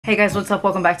Hey guys, what's up?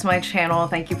 Welcome back to my channel.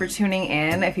 Thank you for tuning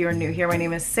in. If you are new here, my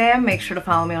name is Sam. Make sure to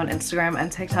follow me on Instagram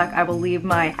and TikTok. I will leave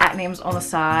my @names on the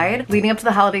side. Leading up to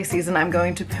the holiday season, I'm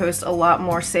going to post a lot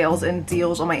more sales and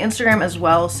deals on my Instagram as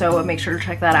well, so make sure to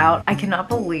check that out. I cannot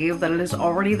believe that it is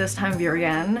already this time of year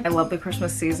again. I love the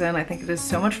Christmas season. I think it is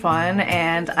so much fun,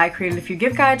 and I created a few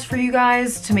gift guides for you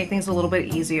guys to make things a little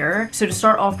bit easier. So to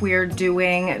start off, we are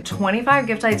doing 25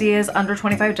 gift ideas under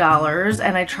 $25,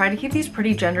 and I try to keep these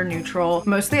pretty gender neutral.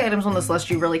 Most of the items on this list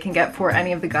you really can get for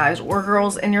any of the guys or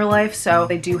girls in your life, so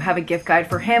they do have a gift guide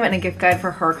for him and a gift guide for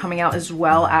her coming out as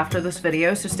well after this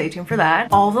video, so stay tuned for that.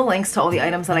 All the links to all the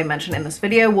items that I mentioned in this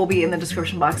video will be in the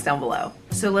description box down below.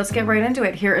 So let's get right into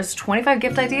it. Here is 25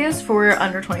 gift ideas for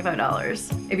under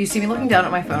 $25. If you see me looking down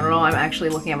at my phone at all, I'm actually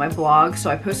looking at my blog, so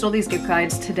I posted all these gift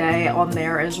guides today on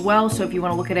there as well, so if you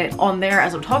want to look at it on there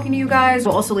as I'm talking to you guys,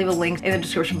 we'll also leave a link in the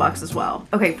description box as well.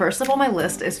 Okay, first up on my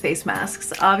list is face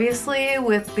masks. Obviously,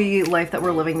 with the life that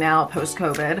we're living now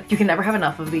post-COVID, you can never have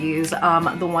enough of these.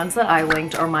 The ones that I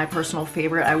linked are my personal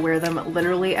favorite. I wear them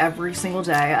literally every single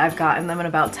day. I've gotten them in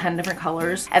about 10 different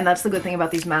colors, and that's the good thing about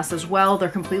these masks as well. They're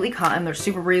completely cotton, they're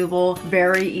super breathable,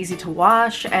 very easy to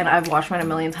wash, and I've washed mine a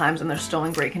million times and they're still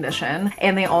in great condition.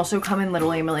 And they also come in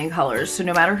literally a million colors, so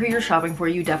no matter who you're shopping for,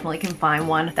 you definitely can find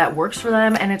one that works for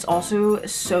them, and it's also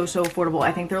so affordable.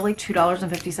 I think they're like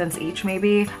 $2.50 each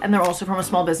maybe, and they're also from a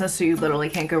small business, so you literally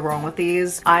can't go wrong with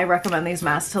these. I recommend these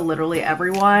masks to literally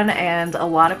everyone, and a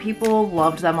lot of people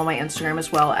loved them on my Instagram as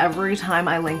well. Every time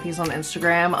I link these on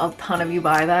Instagram, a ton of you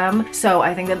buy them, so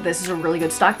I think that this is a really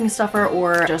good stocking stuffer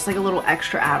or just like a little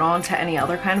extra add-on to any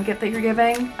other kind of gift that you're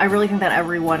giving. I really think that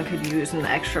everyone could use an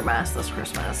extra mask this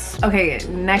Christmas. Okay,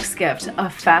 next gift, a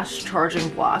fast charging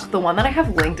block. The one that I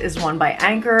have linked is one by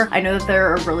Anchor. I know that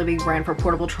they're a really big brand for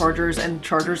portable chargers and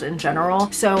chargers in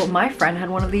general, so my friend had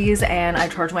one of these and I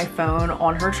charged my phone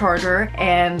on her charger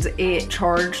and it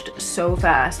charged so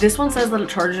fast. This one says that it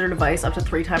charges your device up to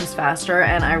 3 times faster,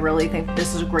 and I really think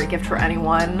this is a great gift for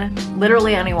anyone,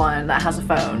 literally anyone that has a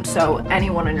phone, so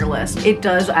anyone on your list. It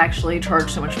does actually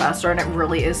charge so much faster, and it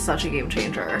really is such a game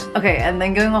changer. Okay, and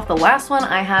then going off the last one,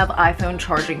 I have iPhone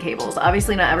charging cables.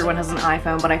 Obviously not everyone has an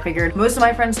iPhone, but I figured most of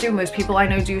my friends do, most people I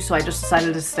know do, so I just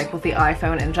decided to stick with the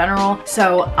iPhone in general.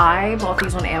 So I bought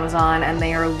these on Amazon, and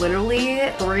they are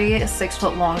literally 3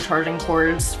 6-foot long charging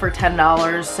cords for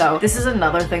 $10. So this is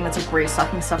another thing that's a great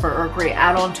stocking stuffer or a great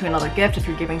add-on to another gift if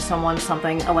you're giving someone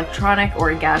something electronic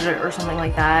or a gadget or something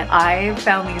like that. I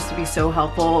found these to be so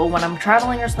helpful. When I'm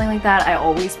traveling or something like that, I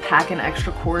always pack an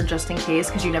extra cord just in case,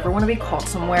 because you never want to be caught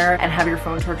somewhere and have your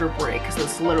phone charger break, because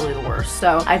it's literally the worst.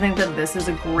 So I think that this is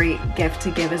a great gift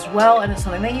to give as well, and it's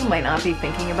something that you might not be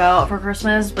thinking about for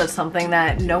Christmas, but something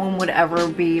that no one would ever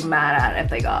be mad at if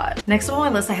they got. Next up on my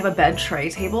list, I have a bed tray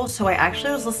table. So I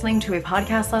actually was listening to a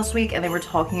podcast last week and they were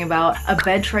talking about a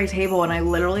bed tray table, and I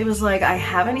literally was like, I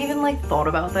haven't even like thought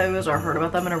about those or heard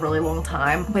about them in a really long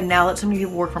time, but now that so many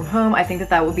people work from home, I think that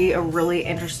that would be a really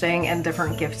interesting and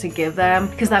different gift to give them,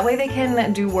 because that way they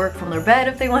can do work from their bed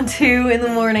if they want to in the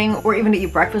morning, or even to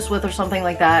eat breakfast with or something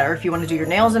like that, or if you want to do your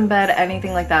nails in bed,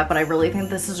 anything like that. But I really think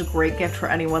this is a great gift for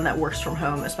anyone that works from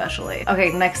home especially.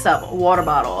 Okay, next up, water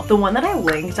bottle. The one that I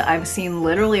linked, I've seen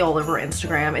literally all over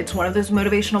Instagram. It's one of those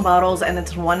motivational bottles, and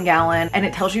it's 1 gallon, and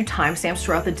it tells you timestamps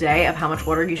throughout the day of how much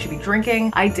water you should be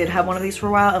drinking. I did have one of these for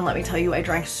a while, and let me tell you, I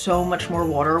drank so much more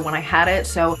water when I had it,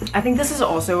 so I think this is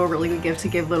also a really good gift to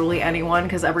give literally anyone,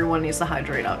 because everyone needs to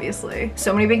hydrate, obviously.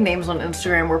 So many big names on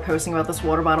Instagram were posting about this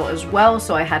water bottle as well,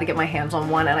 so I had to get my hands on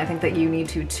one, and I think that you need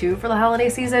to too for the holiday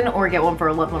season, or get one for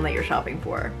a loved one that you're shopping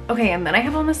for. Okay, and then I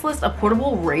have on this list a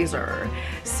portable razor.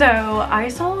 So I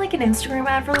saw like an Instagram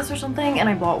ad for this or something, and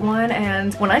I bought one,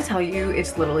 and when I tell you,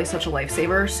 it's literally such a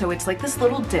lifesaver. So it's like this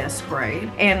little disc, right?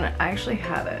 And I actually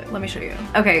have it. Let me show you.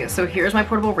 Okay, so here's my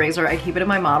portable razor. I keep it in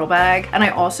my model bag, and I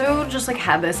also just like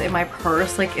had this in my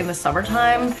purse like in the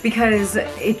summertime, because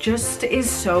it just is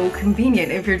so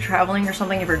convenient if you're traveling or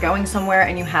something, if you're going somewhere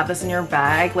and you have this in your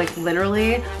bag. Like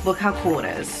literally, look how cool it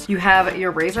is. You have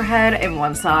your razor head in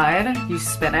one side, you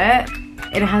spin it,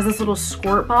 it has this little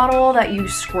squirt bottle that you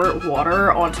squirt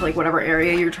water onto like whatever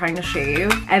area you're trying to shave,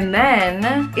 and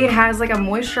then it has like a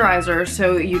moisturizer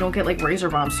so you don't get like razor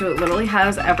bumps. So it literally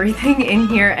has everything in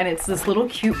here, and it's this little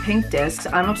cute pink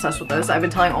disc. I'm obsessed with this. I've been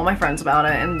telling all my friends about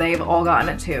it and they've all gotten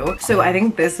it too. So I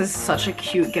think this is such a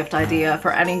cute gift idea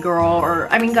for any girl, or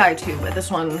I mean guy too, but this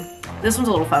one This one's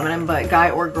a little feminine, but guy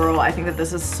or girl, I think that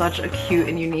this is such a cute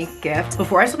and unique gift.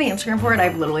 Before I saw the Instagram for it,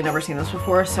 I've literally never seen this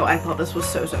before, so I thought this was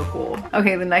so cool.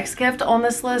 Okay, the next gift on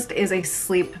this list is a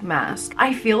sleep mask.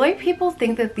 I feel like people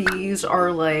think that these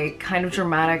are like kind of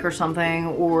dramatic or something,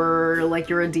 or like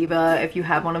you're a diva if you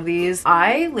have one of these.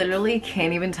 I literally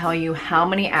can't even tell you how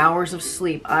many hours of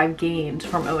sleep I've gained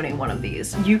from owning one of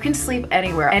these. You can sleep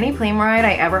anywhere. Any plane ride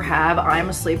I ever have, I'm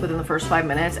asleep within the first 5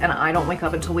 minutes and I don't wake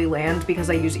up until we land because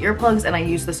I use earplugs and I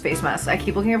use this face mask. I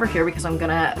keep looking over here because I'm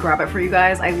gonna grab it for you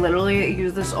guys. I literally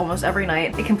use this almost every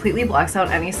night. It completely blocks out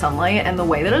any sunlight, and the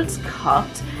way that it's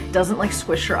cupped doesn't like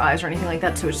squish your eyes or anything like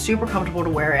that, so it's super comfortable to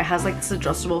wear. It has like this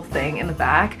adjustable thing in the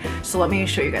back, so let me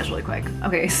show you guys really quick.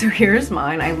 Okay, so here's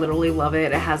mine. I literally love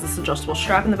it. It has this adjustable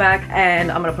strap in the back, and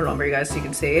I'm gonna put it on for you guys so you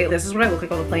can see. This is what I look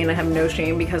like on the plane. I have no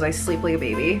shame because I sleep like a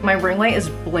baby. My ring light is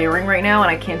blaring right now and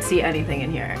I can't see anything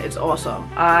in here. It's awesome.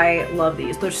 I love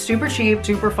these. They're super cheap,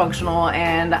 super functional,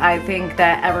 and I think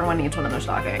that everyone needs one in their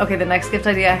stocking. Okay, the next gift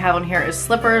idea I have on here is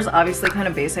slippers. Obviously kind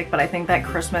of basic, but I think that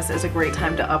Christmas is a great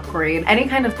time to upgrade any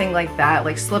kind of thing like that,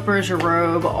 like slippers, your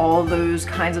robe, all those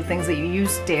kinds of things that you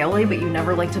use daily but you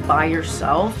never like to buy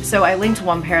yourself. So I linked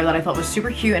one pair that I thought was super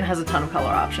cute and has a ton of color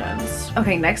options.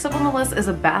 Okay, next up on the list is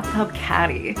a Bathtub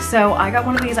Caddy. So I got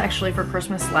one of these actually for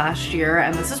Christmas last year,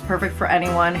 and this is perfect for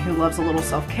anyone who loves a little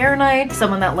self-care night,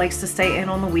 someone that likes to stay in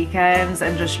on the weekends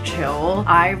and just chill.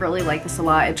 I really like this a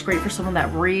lot. It's great for someone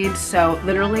that reads. So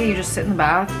literally you just sit in the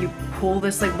bath, you pull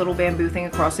this like little bamboo thing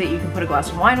across it, you can put a glass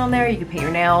of wine on there, you can paint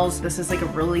your nails. This is like a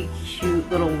really cute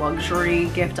little luxury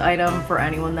gift item for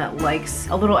anyone that likes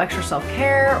a little extra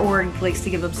self-care or likes to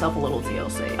give themselves a little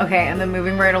TLC. Okay, and then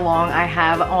moving right along, I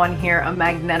have on here a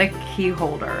magnetic key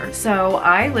holder. So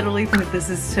I literally think this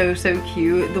is so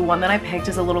cute. The one that I picked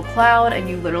is a little cloud, and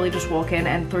you literally just walk in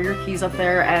and throw your keys up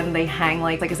there and they hang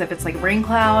like as if it's like a rain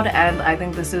cloud, and I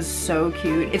think this is so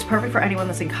cute. It's perfect for anyone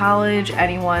that's in college,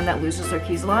 anyone that loses their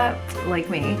keys a lot, like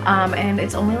me. And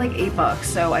it's only like $8,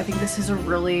 so I think this is a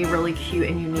really cute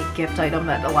and unique gift item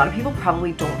that a lot of people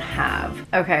probably don't have.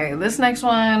 Okay, this next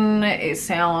one, it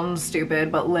sounds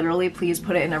stupid, but literally please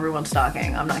put it in everyone's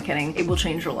stocking. I'm not kidding. It will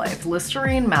change your life.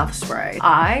 Listerine mouth spray.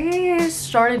 I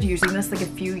started using this like a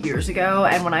few years ago,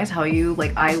 and when I tell you,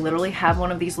 like, I literally have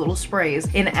one of these little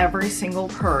sprays in every single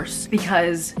purse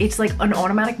because it's like an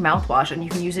automatic mouthwash and you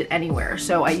can use it anywhere.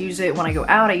 So I use it when I go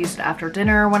out, I use it after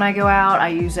dinner when I go out, I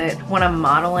use it when I'm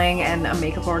modeling and a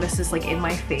makeup artist is like in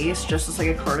my face just as like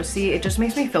a courtesy. It just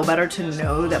makes me feel better to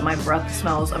know that my breath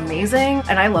smells amazing,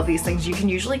 and I love these things. You can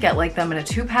usually get like them in a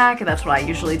 2-pack, that's what I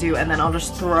usually do, and then I'll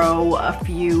just throw a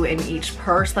few in each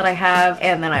purse that I have,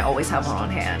 and then I always have one on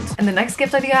hand. And the next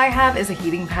gift idea I have is a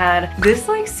heating pad. This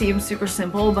like seems super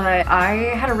simple, but I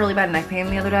had a really bad neck pain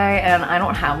the other day and I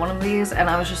don't have one of these, and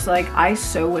I was just like, I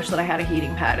so wish that I had a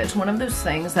heating pad. It's one of those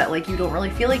things that like you don't really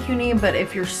feel like you need, but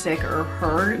if you're sick or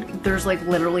hurt, there's like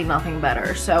literally nothing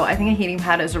better. So I think a heating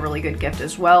pad is a really good gift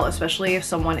as well, especially if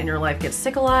someone in your life gets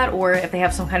sick a lot or if they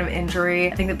have some kind of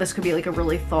injury. I think that this could be like a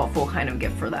really thoughtful kind of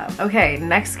gift for them. Okay,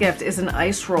 next gift is an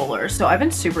ice roller. So I've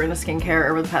been super into skincare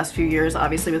over the past few years,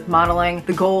 obviously with modeling.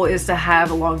 The goal is to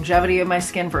have a longevity of my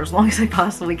skin for as long as I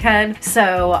possibly can.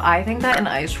 So I think that an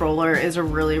ice roller is a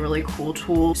really cool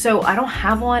tool. So I don't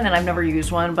have one and I've never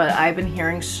used one, but I've been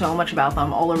hearing so much about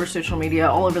them all over social media,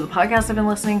 all over the podcasts I've been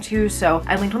listening to. So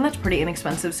I linked one that's pretty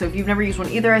inexpensive. So if you've never used one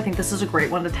either, I think this is a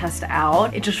great one to test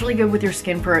out. It's just really good with your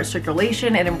skin for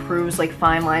circulation. It improves like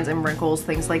fine lines and wrinkles,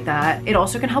 things like that. It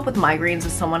also can help with migraines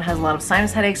if someone has a lot of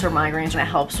sinus headaches or migraines, and it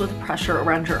helps with pressure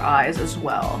around your eyes as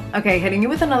well. Okay, hitting you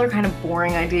with another kind of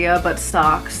boring idea, but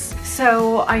socks.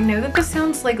 So I know that this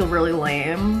sounds like really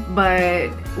lame, but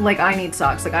like I need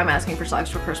socks. Like I'm asking for socks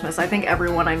for Christmas. I think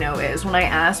everyone I know is. When I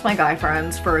asked my guy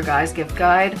friends for a guy's gift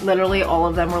guide, literally all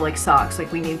of them were like socks,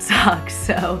 like we need socks.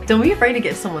 So don't be afraid to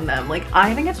get someone them. Like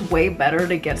I think it's way better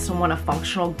to get someone a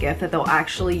functional gift that they'll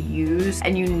actually use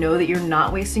and you know that you're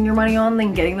not wasting your money on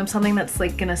than getting them something that's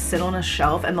like gonna sit on a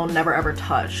shelf and they'll never ever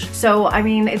touch. So I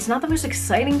mean, it's not the most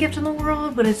exciting gift in the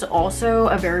world, but it's also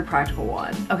a very practical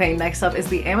one. Okay, next up is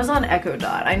the Amazon Echo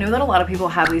Dot. I know that a lot of people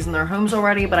have these in their homes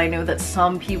already, but I know that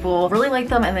some people really like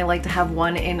them and they like to have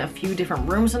one in a few different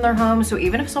rooms in their home. So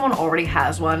even if someone already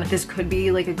has one, this could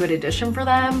be like a good addition for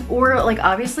them. Or like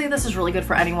obviously this is really good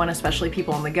for anyone, especially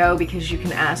people on the go, because you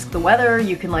can ask the weather,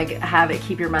 you can like have it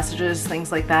keep your messages,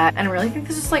 things like that. And I really think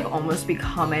this is like almost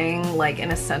becoming like an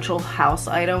essential house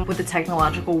item with the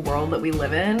technological world that we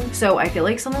live in. So I feel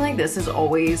like something like this is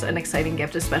always an exciting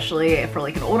gift, especially for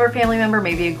like an older family member,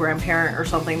 maybe a grandparent or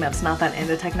something that's not that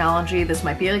into technology, this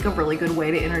might be like a really good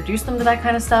way to introduce them to that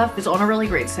kind of stuff. It's on a really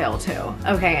great sale too.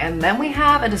 Okay, and then we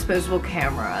have a disposable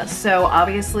camera. So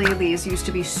obviously these used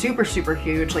to be super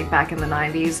huge like back in the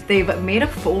 90s. They've made a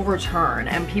full return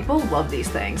and people love these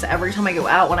things. Every time I go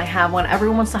out, when I have one,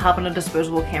 everyone wants to hop in a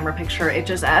disposable camera picture. It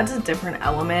just adds a different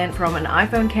element from an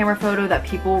iPhone camera photo that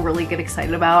people really get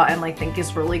excited about and like think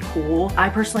is really cool. I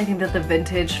personally think that the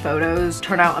vintage photos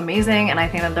turn out amazing and I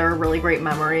think that they're a really great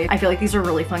memory. I feel like these are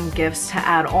really fun gifts to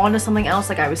add on to something else.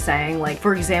 Like I was saying, like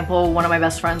for example, one of my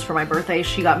best friends for my birthday,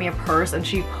 she got me a purse and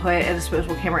she put a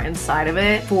disposable camera inside of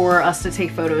it for us to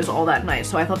take photos all that night.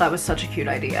 So I thought that was such a cute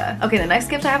idea. Okay, the next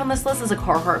gift I have on this list is a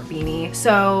Carhartt beanie.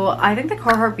 So I think the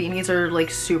Carhartt beanies are like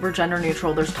super gender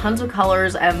neutral. There's tons of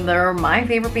colors and they're my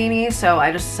favorite beanie, so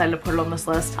I just decided to put it on this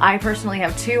list. I personally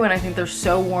have two and I think they're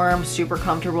so warm, super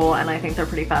comfortable, and I think they're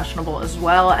pretty fashionable as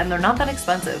well, and they're not that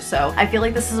expensive. So I feel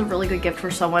like this is a really good gift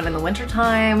for someone in the winter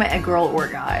time, a girl or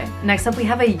guy. Next up we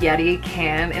have a Yeti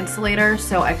can insulator.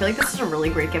 So I feel like this is a really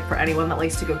great gift for anyone that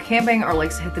likes to go camping or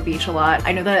likes to hit the beach a lot.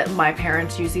 I know that my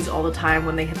parents use these all the time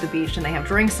when they hit the beach and they have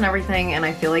drinks and everything, and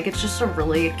I feel like it's just a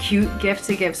really cute gift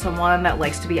to give someone that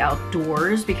likes to be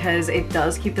outdoors because it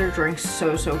does keep their drinks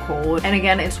so cold. And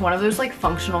again, it's one of those like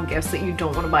functional gifts that you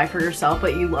don't want to buy for yourself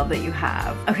but you love that you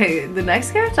have. Okay, the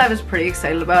next gift I was pretty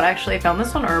excited about. Actually, I found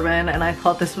this on Urban and I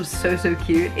thought this was so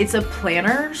cute. It's a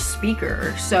planter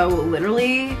speaker. So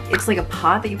literally it's like a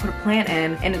pot that you put a plant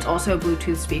in and it's also a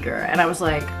Bluetooth speaker, and I was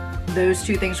like, those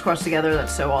two things crossed together,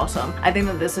 that's so awesome. I think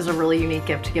that this is a really unique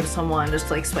gift to give someone just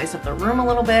to like spice up their room a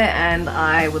little bit, and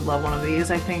I would love one of these.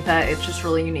 I think that it's just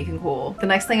really unique and cool. The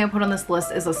next thing I put on this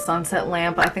list is a sunset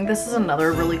lamp. I think this is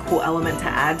another really cool element to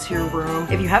add to your room.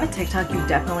 If you have a TikTok, you've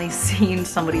definitely seen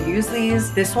somebody use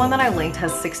these. This one that I linked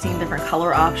has 16 different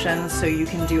color options, so you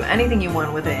can do anything you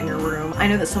want with it in your room. I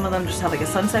know that some of them just have like a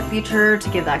sunset feature to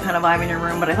give that kind of vibe in your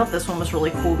room, but I thought this one was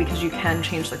really cool because you can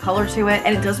change the color to it,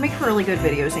 and it does make for really good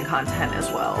videos and content as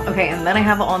well. Okay, and then I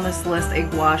have on this list a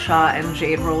Gua Sha and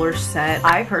jade roller set.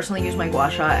 I personally use my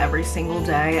Gua Sha every single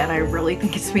day and I really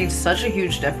think it's made such a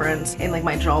huge difference in like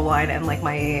my jawline and like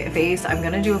my face. I'm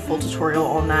gonna do a full tutorial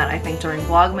on that, I think, during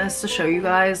Vlogmas to show you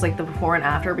guys like the before and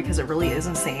after because it really is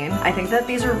insane. I think that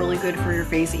these are really good for your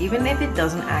face even if it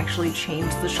doesn't actually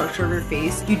change the structure of your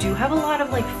face. You do have a lot of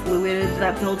like fluid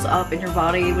that builds up in your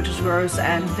body, which is gross,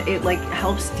 and it like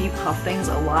helps depuff things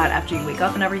a lot after you wake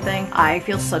up and everything. I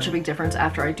feel such a big difference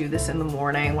after I do this in the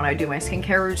morning when I do my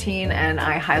skincare routine, and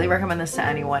I highly recommend this to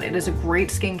anyone. It is a great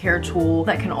skincare tool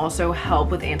that can also help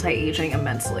with anti-aging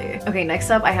immensely. Okay, next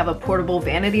up I have a portable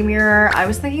vanity mirror. I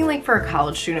was thinking like for a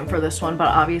college student for this one, but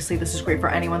obviously this is great for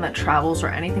anyone that travels or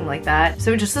anything like that.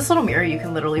 So just this little mirror you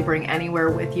can literally bring anywhere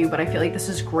with you, but I feel like this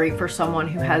is great for someone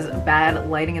who has bad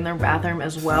lighting in their bathroom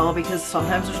as well, because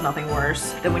sometimes there's nothing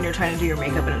worse than when you're trying to do your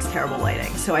makeup and it's terrible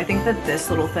lighting. So I think that this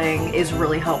little thing is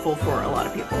really helpful for a lot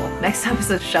of people. Next up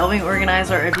is a shelving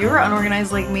organizer. If you are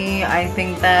unorganized like me, I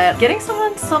think that getting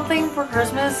someone something for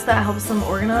Christmas that helps them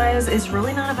organize is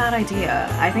really not a bad idea.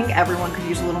 I think everyone could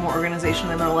use a little more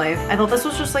organization in their life. I thought this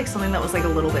was just like something that was like a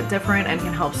little bit different and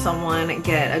can help someone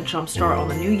get a jump start on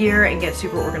the new year and get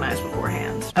super organized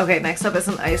beforehand. Okay, next up is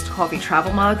an iced coffee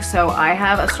travel mug. So I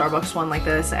have a Starbucks one like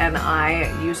this and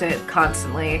I use it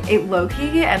constantly. It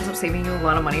low-key ends up saving you a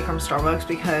lot of money from Starbucks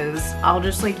because I'll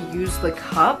just like use the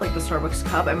cup, like the Starbucks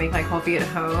cup, and make my coffee at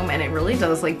home, and it really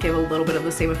does like give a little bit of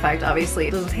the same effect. Obviously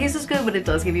it doesn't taste as good, but it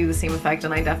does give you the same effect,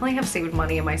 and I definitely have saved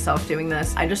money in myself doing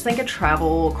this. I just think a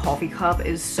travel coffee cup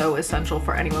is so essential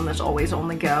for anyone that's always on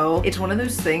the go. It's one of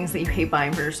those things that you hate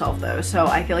buying for yourself though, so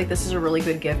I feel like this is a really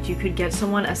good gift. You could get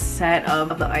someone a set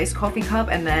of the iced coffee cup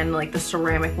and then like the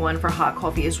ceramic one for hot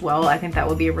coffee as well. I think that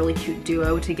would be a really cute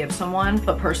duo to give someone,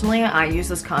 but personally I use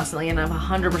this constantly and I've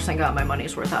 100% got my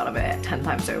money's worth out of it 10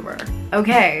 times over.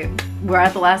 Okay, we're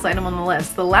at the last item on the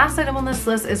list. The last item on this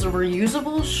list is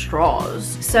reusable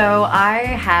straws. So I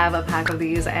have a pack of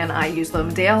these and I use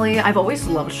them daily. I've always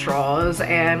loved straws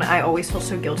and I always felt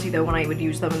so guilty though when I would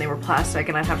use them and they were plastic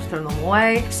and I'd have to throw them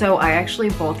away. So I actually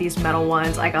bought these metal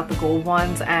ones. I got the gold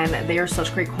ones and they are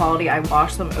such great quality. I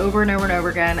wash them over and over and over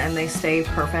again and they stay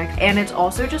perfect. And it's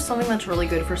also just something that's really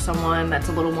good for someone that's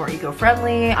a little more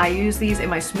eco-friendly. I use these in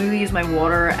my smoothies, my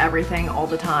water, everything all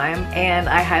the time, and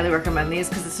I highly recommend these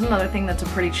because it's another thing that's a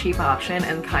pretty cheap option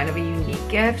and kind of a unique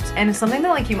gift, and it's something that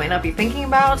like you might not be thinking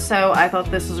about, so I thought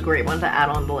this was a great one to add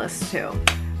on the list too.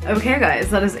 Okay guys,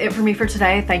 that is it for me for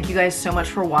today. Thank you guys so much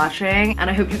for watching, and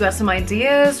I hope you got some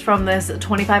ideas from this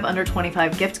 25 under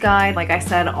 25 gift guide. Like I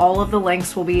said, all of the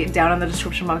links will be down in the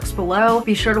description box below.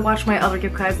 Be sure to watch my other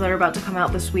gift guides that are about to come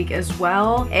out this week as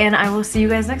well, and I will see you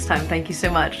guys next time. Thank you so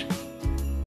much.